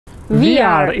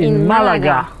VR in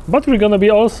Malaga. But we're gonna be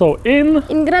also in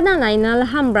Granada, in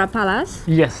Alhambra Palace.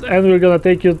 Yes, and we're gonna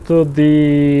take you to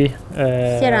the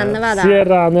Sierra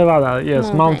Nevada.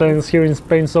 Yes, mountains here in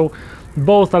Spain. So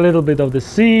both a little bit of the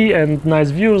sea and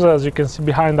nice views, as you can see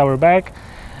behind our back,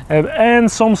 and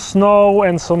some snow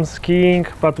and some skiing.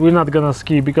 But we're not gonna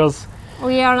ski because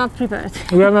we are not prepared.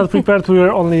 We are not prepared. We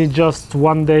are only just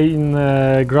one day in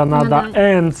Granada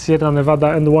and Sierra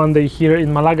Nevada and one day here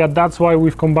in Malaga. That's why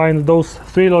we've combined those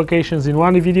 3 locations in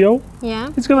one video. Yeah.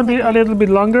 It's gonna be a little bit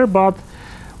longer, but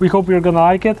we hope you're gonna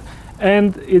like it.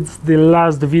 And it's the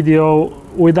last video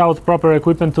without proper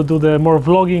equipment to do the more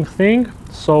vlogging thing.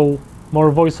 So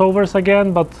more voiceovers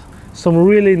again, but some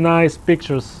really nice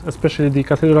pictures, especially the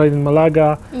Catedral in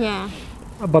Malaga. Yeah.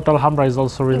 But Alhambra is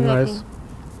also really nice.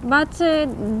 But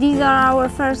these are our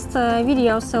first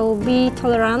videos, so be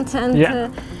tolerant and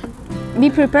be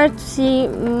prepared to see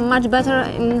much better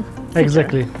in future.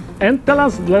 Exactly. And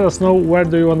let us know where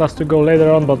do you want us to go later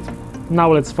on, but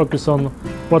now let's focus on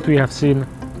what we have seen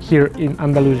here in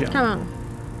Andalusia. Come on.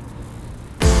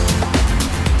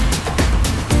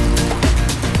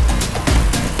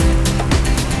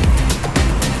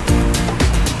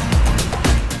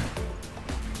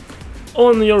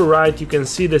 On your right you can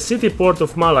see the city port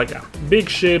of Malaga. Big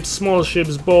ships, small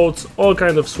ships, boats, all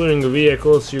kind of swimming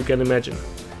vehicles you can imagine.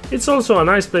 It's also a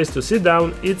nice place to sit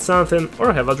down, eat something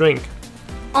or have a drink.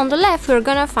 On the left we're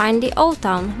gonna find the old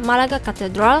town, Malaga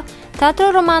Catedral,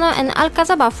 Teatro Romano and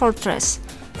Alcazaba fortress.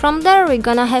 From there we're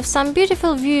gonna have some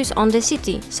beautiful views on the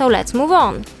city, so let's move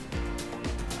on.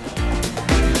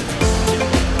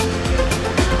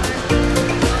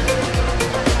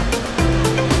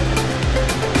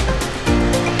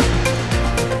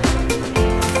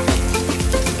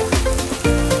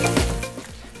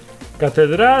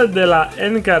 Catedral de la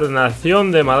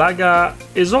Encarnacion de Malaga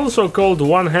is also called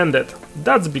one-handed.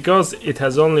 That's because it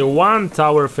has only one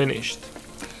tower finished.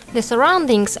 The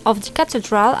surroundings of the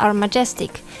cathedral are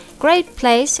majestic. Great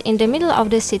place in the middle of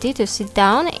the city to sit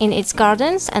down in its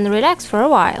gardens and relax for a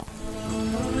while.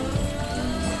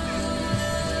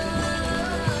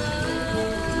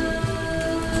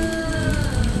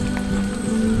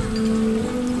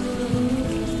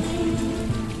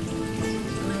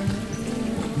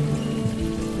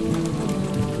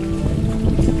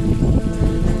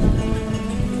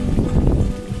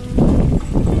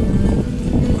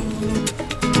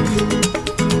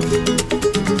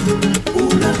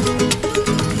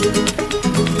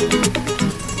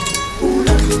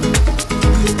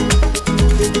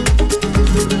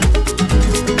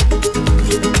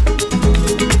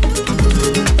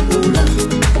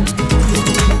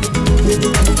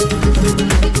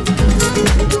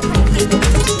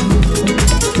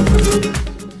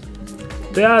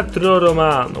 Teatro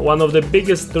Romano, one of the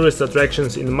biggest tourist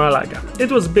attractions in Malaga.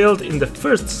 It was built in the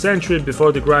 1st century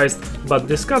before the Christ, but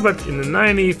discovered in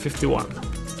 1951.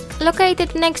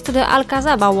 Located next to the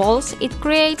Alcazaba walls, it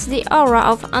creates the aura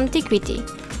of antiquity.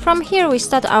 From here we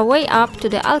start our way up to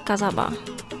the Alcazaba.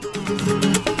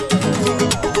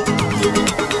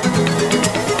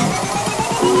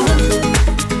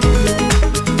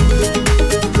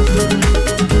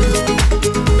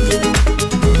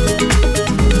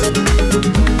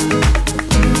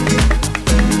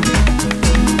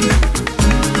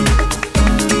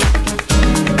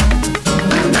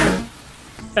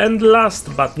 And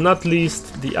last but not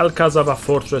least, the Alcazaba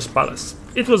Fortress Palace.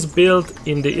 It was built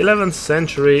in the 11th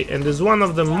century and is one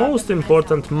of the most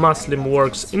important Muslim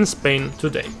works in Spain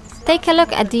today. Take a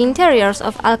look at the interiors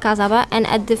of Alcazaba and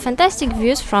at the fantastic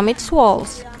views from its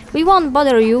walls. We won't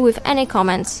bother you with any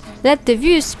comments. Let the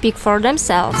views speak for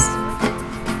themselves.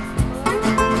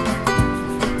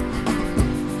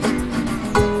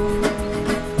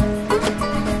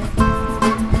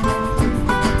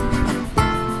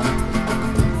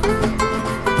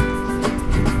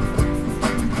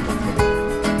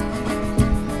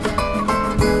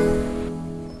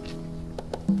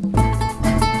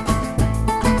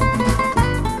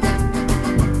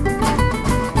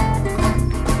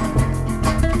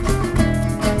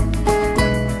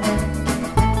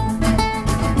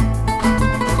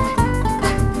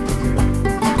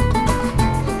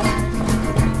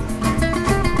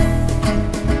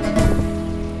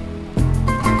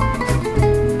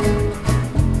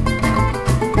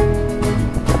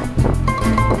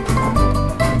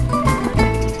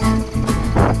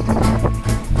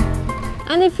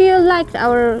 And if you liked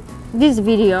this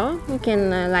video, you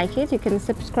can like it, you can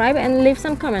subscribe and leave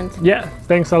some comment. Yeah,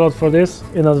 thanks a lot for this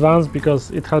in advance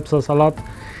because it helps us a lot.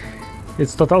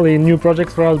 It's totally a new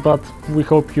project for us, but we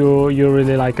hope you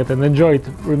really like it and enjoy it.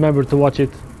 Remember to watch it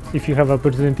if you have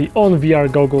opportunity on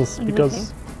VR goggles,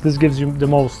 because this gives you the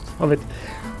most of it.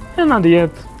 And at the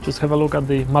end, just have a look at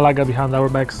the Malaga behind our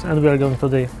backs, and we are going to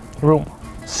the room.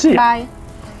 See ya! Bye!